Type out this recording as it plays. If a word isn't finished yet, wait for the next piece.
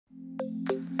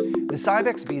The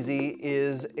Cybex Beezy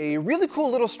is a really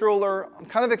cool little stroller. I'm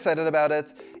kind of excited about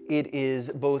it. It is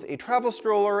both a travel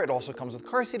stroller, it also comes with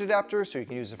car seat adapters, so you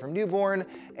can use it from newborn,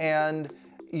 and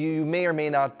you may or may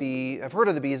not have heard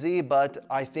of the Beezy, but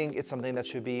I think it's something that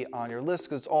should be on your list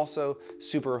because it's also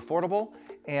super affordable,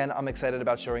 and I'm excited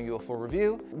about showing you a full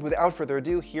review. Without further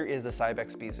ado, here is the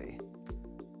Cybex Beezy.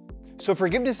 So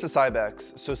forgiveness to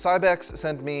Cybex. So Cybex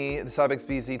sent me the Cybex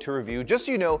Beezy to review. Just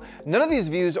so you know, none of these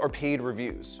views are paid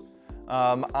reviews.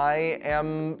 I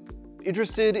am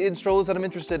interested in strollers that I'm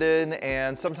interested in,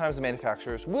 and sometimes the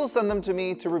manufacturers will send them to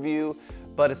me to review,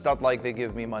 but it's not like they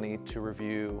give me money to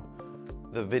review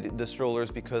the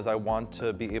strollers because I want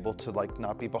to be able to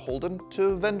not be beholden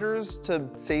to vendors to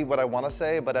say what I want to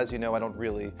say. But as you know, I don't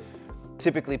really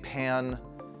typically pan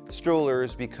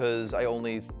strollers because I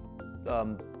only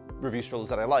review strollers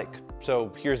that I like.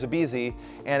 So here's a Beezy,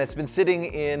 and it's been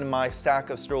sitting in my stack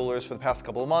of strollers for the past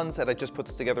couple of months, and I just put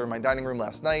this together in my dining room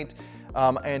last night.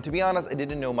 And to be honest, I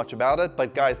didn't know much about it,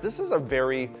 but guys, this is a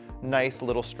very nice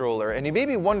little stroller. And you may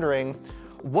be wondering,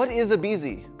 what is a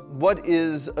Beezy? What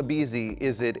is a Beezy?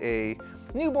 Is it a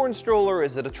newborn stroller?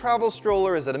 Is it a travel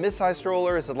stroller? Is it a mid-size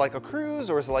stroller? Is it like a cruise,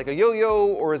 or is it like a yo-yo,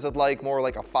 or is it more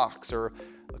like a fox, or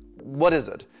what is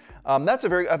it? And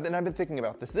I've been thinking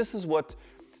about this. This is what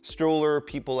stroller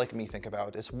people like me think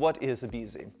about, is what is a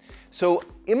Beezy. So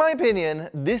in my opinion,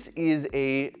 this is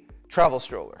a travel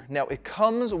stroller. Now it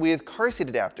comes with car seat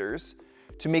adapters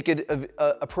to make it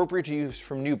appropriate to use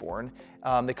from newborn.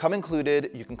 They come included,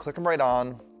 you can click them right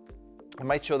on. I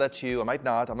might show that to you, I might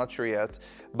not, I'm not sure yet.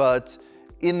 But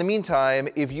in the meantime,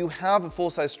 if you have a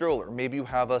full-size stroller, maybe you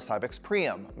have a Cybex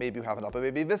Priam, maybe you have an Upper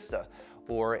Baby Vista,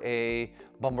 or a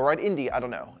Bumble Ride Indy, I don't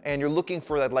know, and you're looking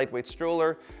for that lightweight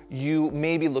stroller, you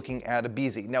may be looking at a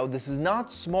Beezy. Now, this is not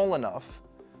small enough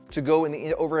to go in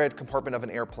the overhead compartment of an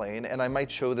airplane, and I might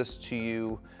show this to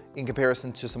you in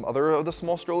comparison to some other of the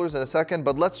small strollers in a second,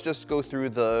 but let's just go through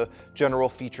the general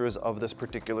features of this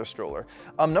particular stroller.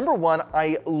 Number one,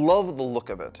 I love the look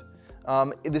of it.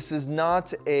 This is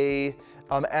not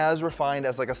as refined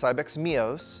as like a Cybex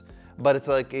Mios, but it's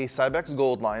like a Cybex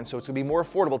Gold line, so it's gonna be more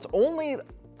affordable. It's only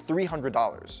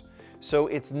 $300. So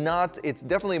it's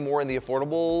definitely more in the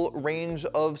affordable range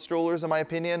of strollers in my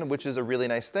opinion, which is a really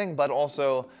nice thing. But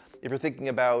also, if you're thinking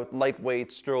about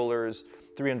lightweight strollers,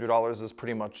 $300 is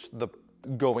pretty much the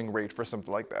going rate for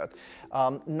something like that.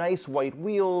 Nice white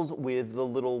wheels with the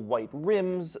little white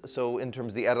rims. So in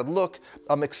terms of the added look,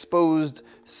 exposed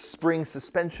spring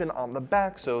suspension on the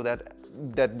back, so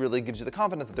that really gives you the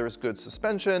confidence that there is good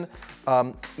suspension.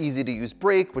 Easy to use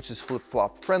brake, which is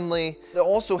flip-flop friendly. It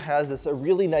also has this a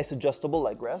really nice adjustable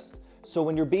leg rest. So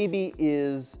when your baby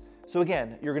so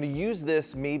again, you're gonna use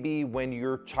this maybe when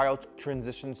your child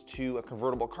transitions to a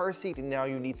convertible car seat and now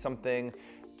you need something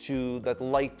that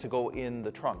light to go in the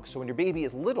trunk. So when your baby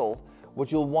is little,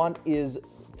 what you'll want is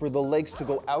for the legs to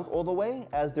go out all the way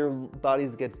as their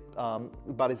bodies get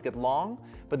long.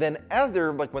 But then as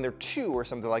when they're 2 or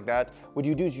something like that, what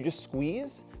you do is you just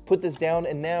squeeze, put this down,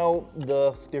 and now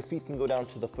their feet can go down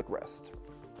to the footrest.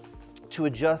 To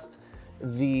adjust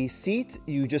the seat,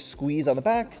 you just squeeze on the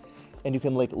back, and you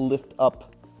can lift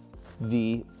up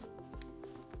the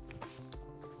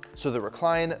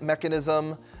recline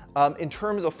mechanism. In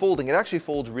terms of folding, it actually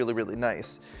folds really, really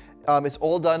nice. It's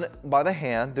all done by the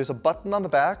hand. There's a button on the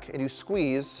back, and you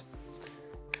squeeze,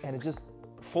 and it just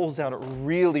folds down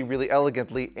really, really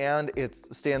elegantly, and it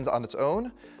stands on its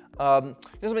own. Let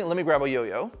me grab a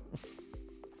yo-yo.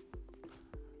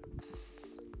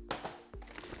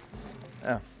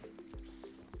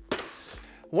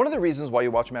 One of the reasons why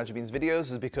you watch Magic Bean's videos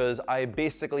is because I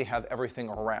basically have everything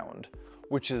around,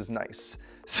 which is nice.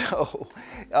 So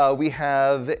we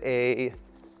have here's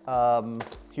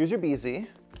your Beezy,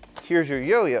 here's your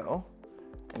yo-yo,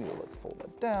 and you'll fold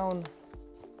that down.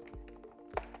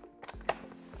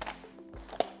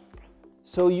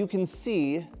 So you can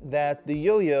see that the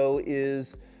yo-yo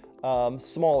is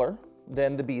smaller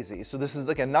than the Beezy. So this is,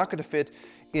 again, not gonna fit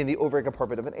in the overhead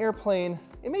compartment of an airplane.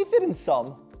 It may fit in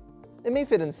some. It may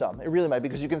fit in some. It really might,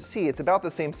 because you can see it's about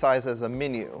the same size as a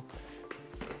Minu.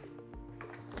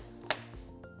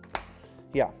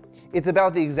 Yeah, it's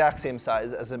about the exact same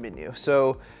size as a Minu.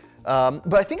 So,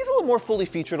 but I think it's a little more fully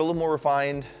featured, a little more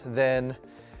refined than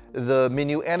the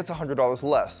Minu, and it's $100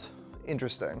 less.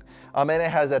 Interesting. And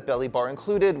it has that belly bar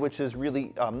included, which is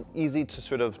really easy to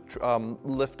sort of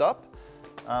lift up.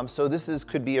 So this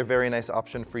could be a very nice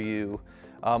option for you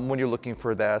when you're looking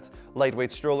for that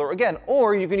lightweight stroller again,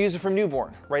 or you can use it from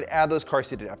newborn, right? Add those car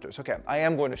seat adapters. Okay, I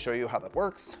am going to show you how that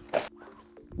works.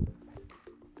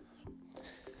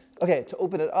 Okay, to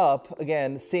open it up,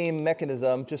 again, same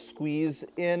mechanism, just squeeze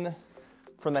in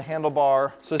from the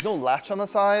handlebar. So there's no latch on the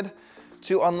side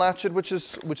to unlatch it, which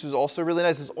is also really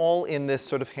nice. It's all in this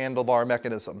sort of handlebar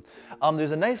mechanism. There's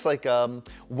a nice like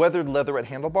weathered leatherette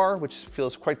handlebar, which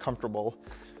feels quite comfortable.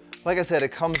 Like I said,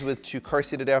 it comes with 2 car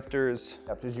seat adapters.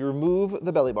 You remove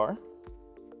the belly bar.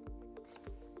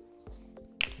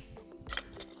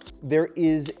 There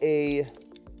is a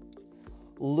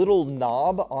little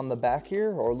knob on the back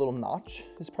here, or a little notch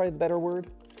is probably the better word.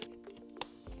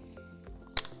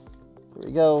 There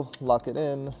we go, lock it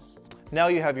in. Now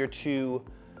you have your 2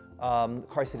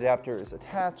 car seat adapters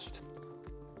attached.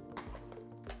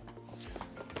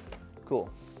 Cool.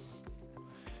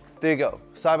 There you go,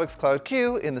 Cybex Cloud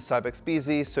Q in the Cybex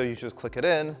Beezy, so you just click it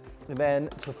in. And then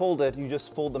to fold it, you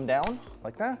just fold them down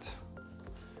like that.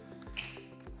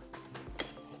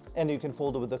 And you can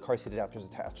fold it with the car seat adapters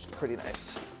attached. Pretty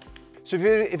nice. So if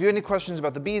you have any questions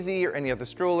about the Beezy or any other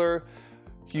stroller,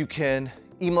 you can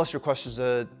email us your questions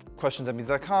at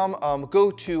questions@means.com. Go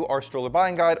to our stroller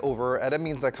buying guide over at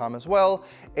means.com as well.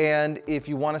 And if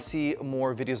you want to see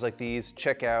more videos like these,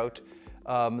 check out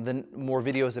the more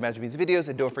videos, the Magic Beans videos,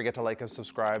 and don't forget to like and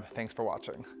subscribe. Thanks for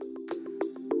watching.